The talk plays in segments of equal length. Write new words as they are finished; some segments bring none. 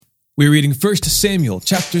We're reading 1 Samuel,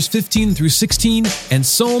 chapters 15 through 16, and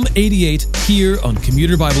Psalm 88 here on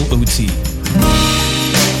Commuter Bible OT.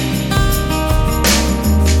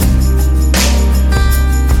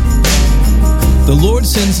 The Lord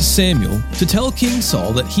sends Samuel to tell King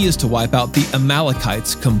Saul that he is to wipe out the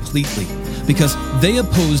Amalekites completely, because they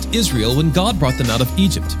opposed Israel when God brought them out of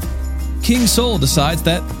Egypt. King Saul decides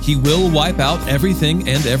that he will wipe out everything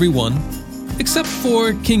and everyone, except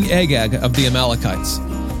for King Agag of the Amalekites.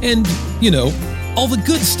 And, all the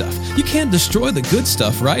good stuff. You can't destroy the good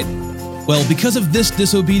stuff, right? Well, because of this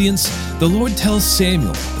disobedience, the Lord tells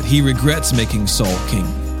Samuel that he regrets making Saul king.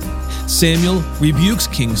 Samuel rebukes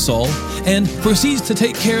King Saul and proceeds to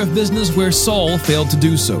take care of business where Saul failed to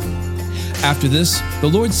do so. After this, the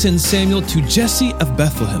Lord sends Samuel to Jesse of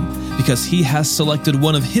Bethlehem because he has selected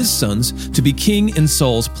one of his sons to be king in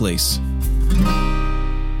Saul's place.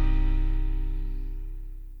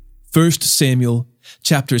 1 Samuel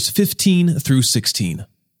chapters 15 through 16.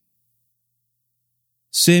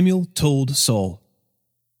 Samuel told Saul,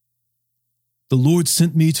 "The Lord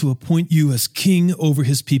sent me to appoint you as king over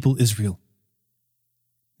his people Israel.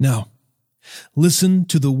 Now, listen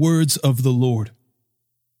to the words of the Lord.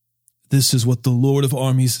 This is what the Lord of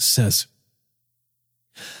armies says.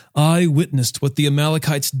 I witnessed what the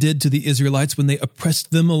Amalekites did to the Israelites when they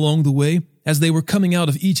oppressed them along the way as they were coming out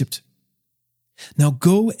of Egypt. Now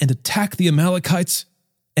go and attack the Amalekites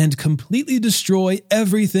and completely destroy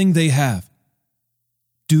everything they have.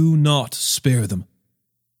 Do not spare them.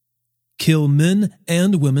 Kill men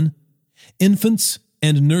and women, infants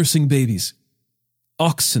and nursing babies,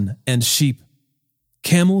 oxen and sheep,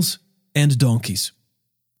 camels and donkeys."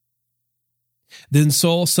 Then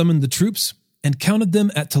Saul summoned the troops and counted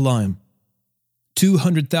them at Telaim,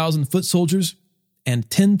 200,000 foot soldiers and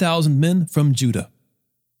 10,000 men from Judah.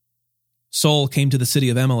 Saul came to the city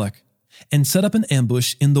of Amalek and set up an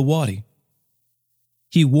ambush in the wadi.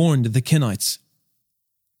 He warned the Kenites,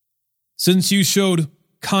 "Since you showed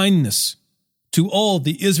kindness to all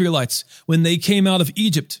the Israelites when they came out of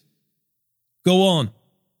Egypt, go on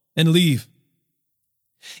and leave.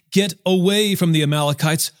 Get away from the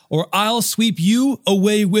Amalekites, or I'll sweep you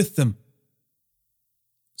away with them."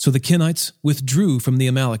 So the Kenites withdrew from the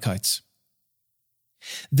Amalekites.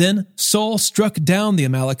 Then Saul struck down the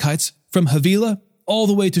Amalekites from Havilah all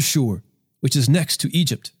the way to Shur, which is next to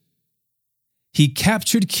Egypt. He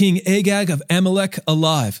captured King Agag of Amalek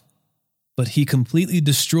alive, but he completely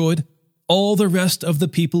destroyed all the rest of the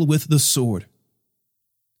people with the sword.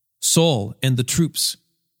 Saul and the troops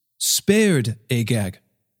spared Agag,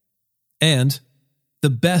 and the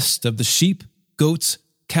best of the sheep, goats,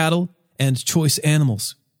 cattle, and choice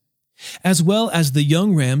animals, as well as the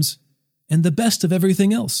young rams and the best of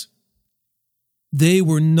everything else. They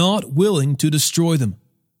were not willing to destroy them,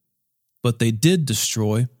 but they did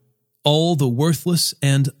destroy all the worthless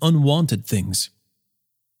and unwanted things.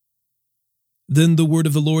 Then the word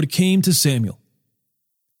of the Lord came to Samuel.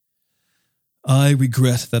 "I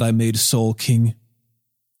regret that I made Saul king,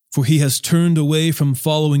 for he has turned away from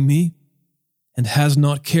following me and has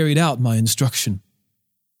not carried out my instruction."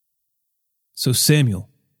 So Samuel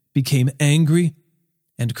became angry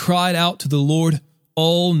and cried out to the Lord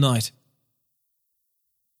all night.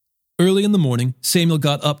 Early in the morning, Samuel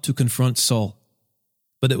got up to confront Saul,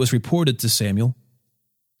 but it was reported to Samuel.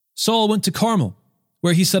 Saul went to Carmel,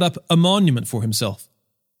 where he set up a monument for himself.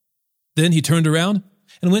 Then he turned around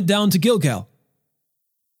and went down to Gilgal.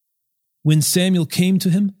 When Samuel came to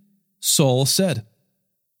him, Saul said,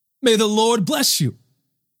 "May the Lord bless you.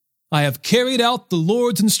 I have carried out the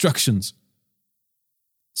Lord's instructions."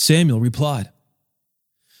 Samuel replied,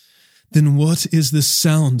 "Then what is this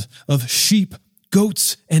sound of sheep,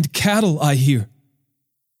 goats, and cattle I hear?"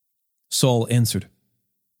 Saul answered,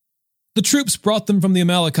 "The troops brought them from the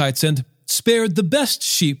Amalekites and spared the best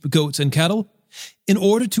sheep, goats, and cattle in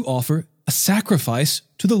order to offer a sacrifice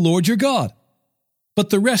to the Lord your God. But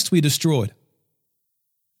the rest we destroyed."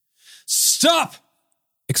 "Stop!"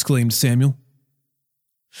 exclaimed Samuel.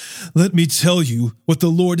 "Let me tell you what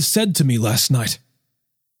the Lord said to me last night."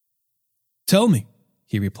 "Tell me,"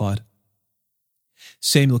 he replied.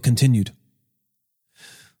 Samuel continued,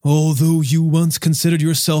 "Although you once considered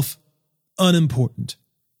yourself unimportant,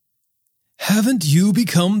 haven't you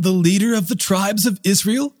become the leader of the tribes of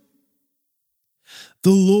Israel? The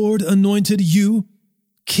Lord anointed you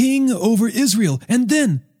king over Israel and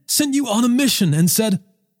then sent you on a mission and said,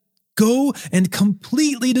 'Go and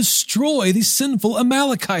completely destroy the sinful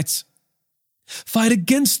Amalekites. Fight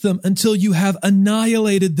against them until you have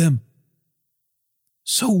annihilated them.'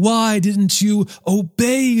 So why didn't you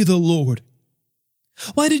obey the Lord?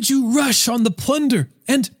 Why did you rush on the plunder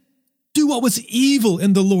and do what was evil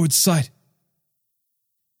in the Lord's sight.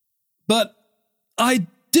 But I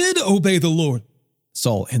did obey the Lord,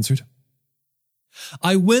 Saul answered.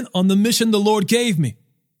 I went on the mission the Lord gave me.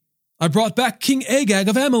 I brought back King Agag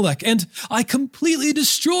of Amalek, and I completely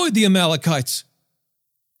destroyed the Amalekites.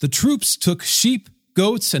 The troops took sheep,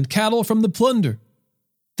 goats, and cattle from the plunder,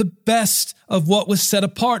 the best of what was set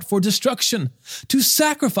apart for destruction, to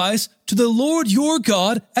sacrifice to the Lord your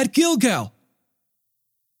God at Gilgal.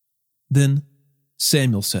 Then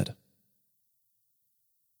Samuel said,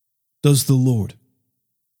 Does the Lord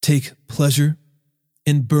take pleasure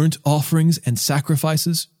in burnt offerings and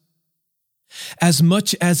sacrifices, as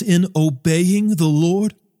much as in obeying the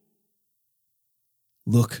Lord?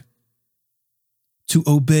 Look, to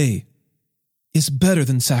obey is better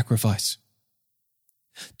than sacrifice.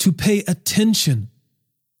 To pay attention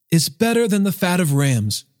is better than the fat of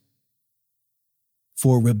rams.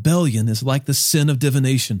 For rebellion is like the sin of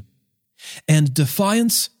divination, and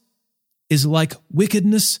defiance is like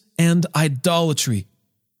wickedness and idolatry.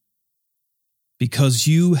 Because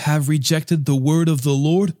you have rejected the word of the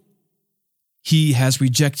Lord, he has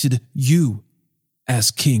rejected you as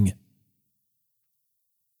king.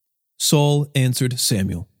 Saul answered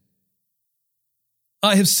Samuel,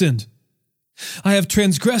 I have sinned. I have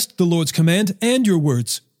transgressed the Lord's command and your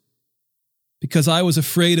words. Because I was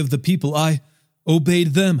afraid of the people, I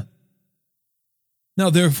obeyed them. Now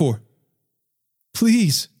therefore,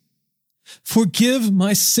 please, forgive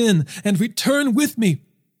my sin and return with me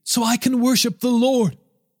so I can worship the Lord.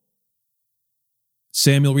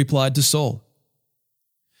 Samuel replied to Saul,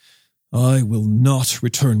 I will not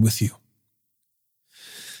return with you.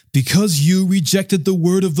 Because you rejected the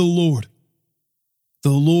word of the Lord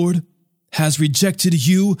has rejected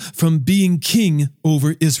you from being king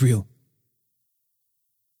over Israel.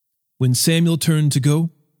 When Samuel turned to go,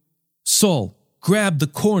 Saul grabbed the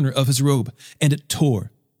corner of his robe, and it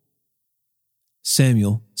tore.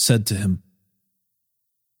 Samuel said to him,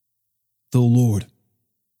 The Lord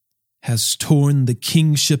has torn the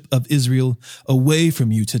kingship of Israel away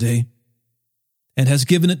from you today, and has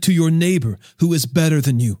given it to your neighbor who is better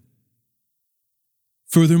than you.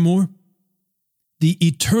 Furthermore, the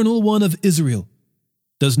Eternal One of Israel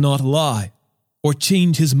does not lie or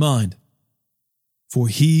change his mind, for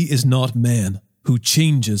he is not man who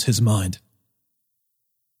changes his mind.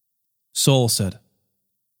 Saul said,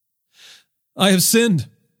 I have sinned.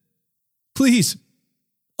 Please,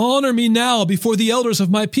 honor me now before the elders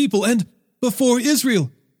of my people and before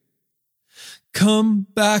Israel. Come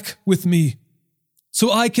back with me,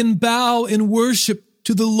 so I can bow in worship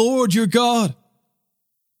to the Lord your God.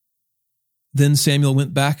 Then Samuel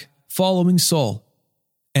went back, following Saul,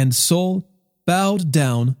 and Saul bowed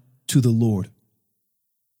down to the Lord.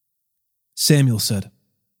 Samuel said,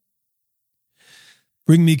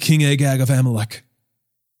 Bring me King Agag of Amalek.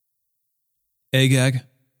 Agag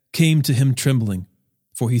came to him trembling,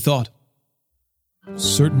 for he thought,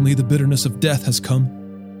 Certainly the bitterness of death has come.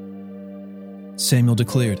 Samuel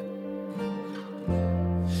declared,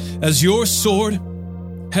 As your sword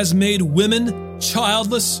has made women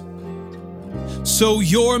childless, so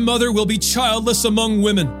your mother will be childless among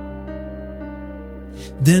women.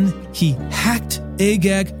 Then he hacked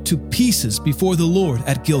Agag to pieces before the Lord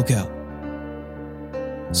at Gilgal.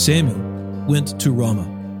 Samuel went to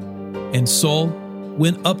Ramah, and Saul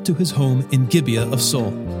went up to his home in Gibeah of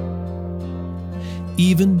Saul.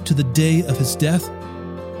 Even to the day of his death,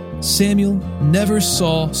 Samuel never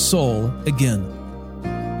saw Saul again.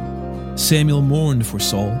 Samuel mourned for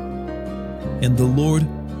Saul, and the Lord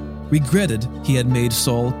regretted he had made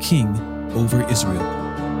Saul king over Israel.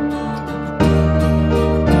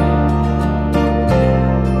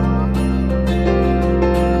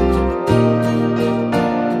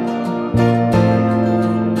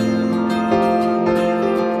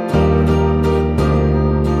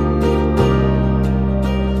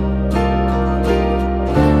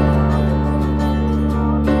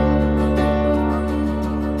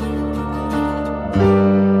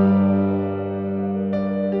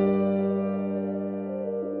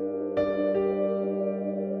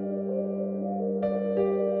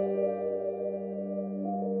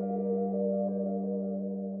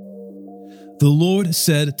 The Lord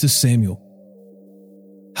said to Samuel,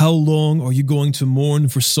 How long are you going to mourn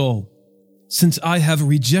for Saul, since I have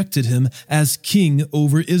rejected him as king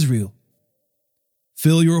over Israel?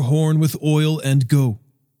 Fill your horn with oil and go.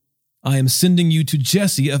 I am sending you to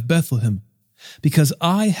Jesse of Bethlehem, because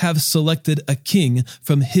I have selected a king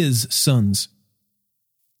from his sons.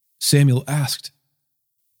 Samuel asked,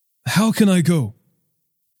 How can I go?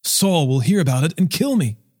 Saul will hear about it and kill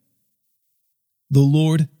me. The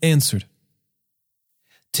Lord answered,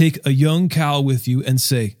 take a young cow with you and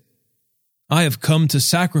say, 'I have come to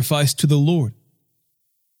sacrifice to the Lord.'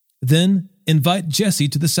 Then invite Jesse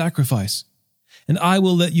to the sacrifice, and I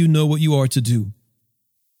will let you know what you are to do.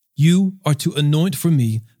 You are to anoint for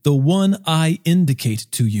me the one I indicate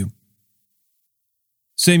to you."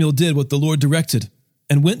 Samuel did what the Lord directed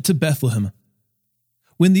and went to Bethlehem.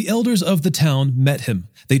 When the elders of the town met him,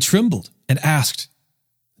 they trembled and asked,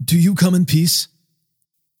 "Do you come in peace?"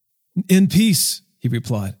 "In peace," he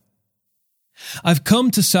replied. "I've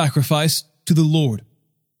come to sacrifice to the Lord.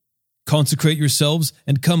 Consecrate yourselves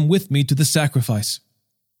and come with me to the sacrifice."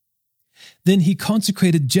 Then he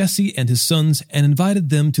consecrated Jesse and his sons and invited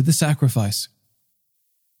them to the sacrifice.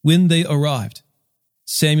 When they arrived,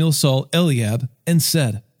 Samuel saw Eliab and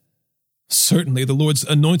said, "Certainly the Lord's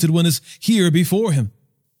anointed one is here before him."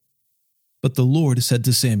 But the Lord said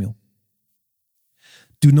to Samuel,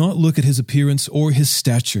 "Do not look at his appearance or his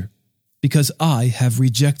stature, because I have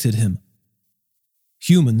rejected him.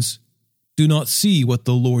 Humans do not see what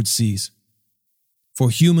the Lord sees, for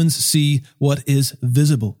humans see what is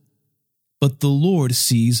visible, but the Lord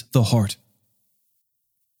sees the heart."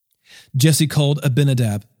 Jesse called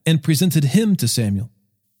Abinadab and presented him to Samuel.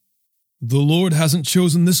 "The Lord hasn't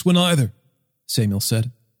chosen this one either," Samuel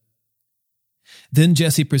said. Then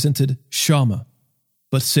Jesse presented Shammah,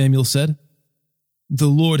 but Samuel said, "The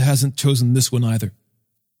Lord hasn't chosen this one either."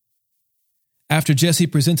 After Jesse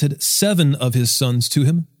presented 7 of his sons to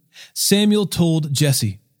him, Samuel told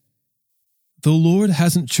Jesse, "The Lord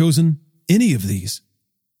hasn't chosen any of these."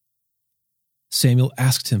 Samuel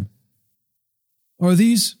asked him, "Are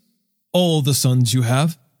these all the sons you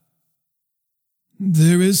have?"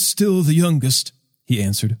 "There is still the youngest," he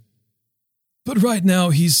answered, "but right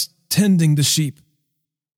now he's tending the sheep."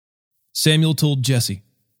 Samuel told Jesse,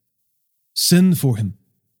 "Send for him.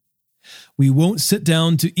 We won't sit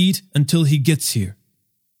down to eat until he gets here."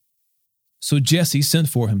 So Jesse sent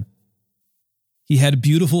for him. He had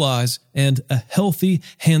beautiful eyes and a healthy,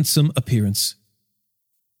 handsome appearance.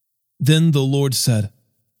 Then the Lord said,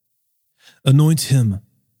 "Anoint him,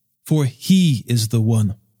 for he is the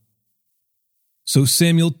one." So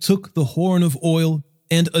Samuel took the horn of oil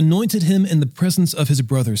and anointed him in the presence of his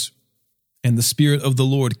brothers. And the Spirit of the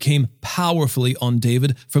Lord came powerfully on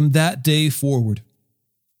David from that day forward.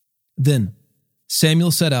 Then Samuel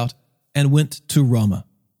set out and went to Ramah.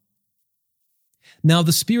 Now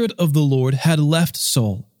the Spirit of the Lord had left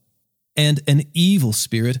Saul, and an evil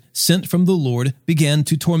spirit sent from the Lord began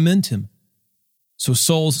to torment him. So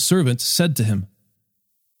Saul's servants said to him,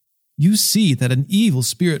 "You see that an evil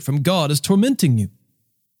spirit from God is tormenting you.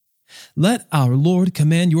 Let our Lord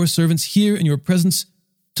command your servants here in your presence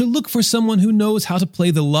to look for someone who knows how to play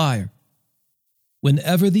the lyre.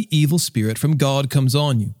 Whenever the evil spirit from God comes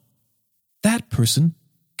on you, that person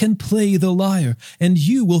can play the lyre, and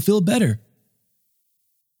you will feel better."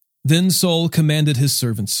 Then Saul commanded his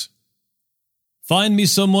servants, "Find me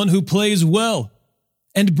someone who plays well,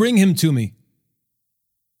 and bring him to me."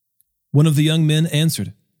 One of the young men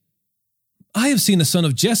answered, "I have seen a son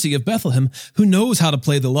of Jesse of Bethlehem who knows how to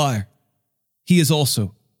play the lyre. He is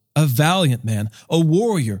also a valiant man, a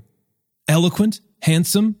warrior, eloquent,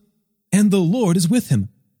 handsome, and the Lord is with him."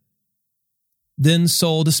 Then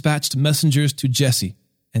Saul dispatched messengers to Jesse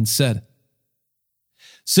and said,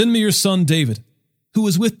 "Send me your son David, who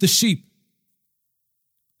is with the sheep."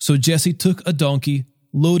 So Jesse took a donkey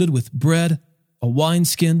loaded with bread, a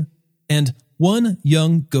wineskin, and 1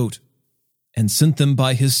 young goat, and sent them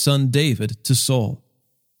by his son David to Saul.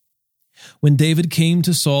 When David came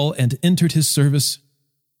to Saul and entered his service,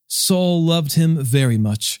 Saul loved him very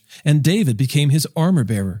much, and David became his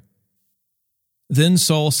armor-bearer. Then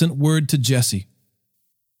Saul sent word to Jesse,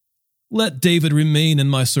 "Let David remain in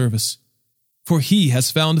my service, for he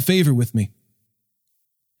has found favor with me."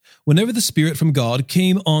 Whenever the Spirit from God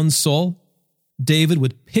came on Saul, David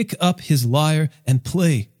would pick up his lyre and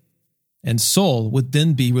play, and Saul would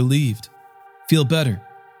then be relieved, feel better,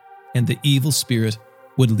 and the evil spirit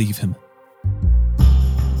would leave him.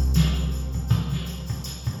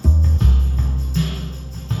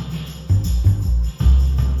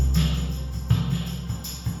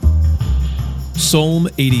 Psalm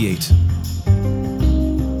 88.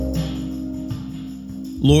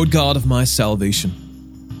 Lord God of my salvation,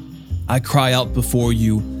 I cry out before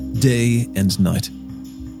you day and night.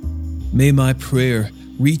 May my prayer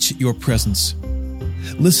reach your presence.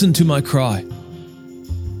 Listen to my cry.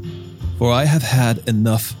 For I have had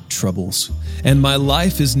enough troubles, and my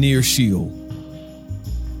life is near Sheol.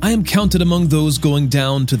 I am counted among those going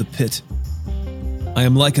down to the pit. I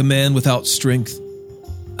am like a man without strength,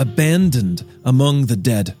 abandoned among the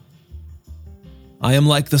dead. I am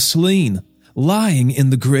like the slain lying in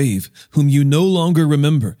the grave, whom you no longer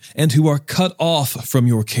remember, and who are cut off from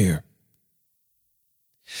your care.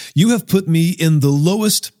 You have put me in the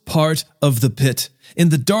lowest part of the pit, in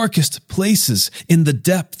the darkest places, in the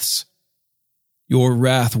depths. Your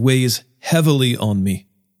wrath weighs heavily on me.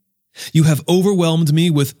 You have overwhelmed me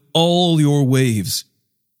with all your waves.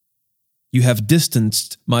 You have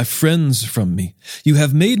distanced my friends from me. You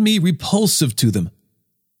have made me repulsive to them.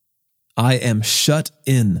 I am shut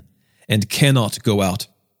in and cannot go out.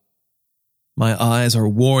 My eyes are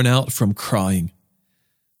worn out from crying.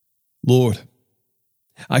 Lord,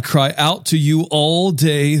 I cry out to you all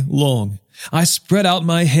day long. I spread out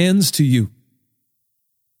my hands to you.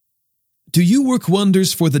 Do you work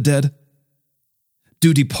wonders for the dead?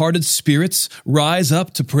 Do departed spirits rise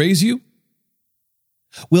up to praise you?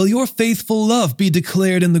 Will your faithful love be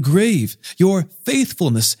declared in the grave, your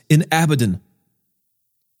faithfulness in Abaddon?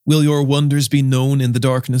 Will your wonders be known in the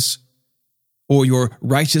darkness, or your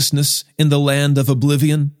righteousness in the land of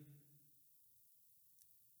oblivion?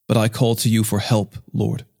 But I call to you for help,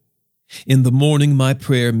 Lord. In the morning my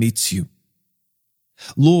prayer meets you.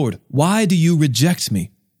 Lord, why do you reject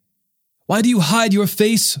me? Why do you hide your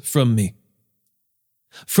face from me?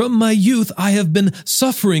 From my youth I have been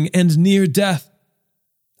suffering and near death.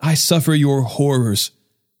 I suffer your horrors.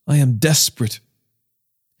 I am desperate.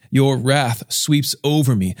 Your wrath sweeps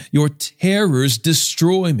over me. Your terrors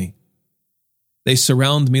destroy me. They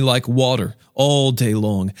surround me like water all day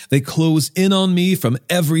long. They close in on me from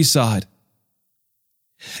every side.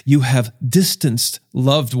 You have distanced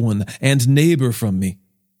loved one and neighbor from me.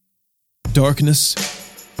 Darkness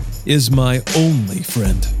is my only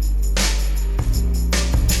friend.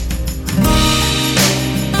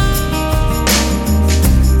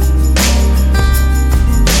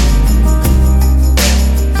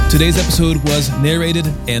 Today's episode was narrated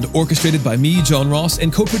and orchestrated by me, John Ross,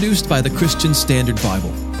 and co-produced by the Christian Standard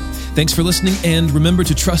Bible. Thanks for listening, and remember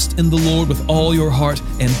to trust in the Lord with all your heart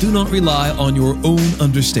and do not rely on your own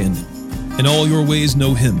understanding. In all your ways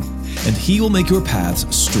know Him, and He will make your paths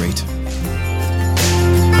straight.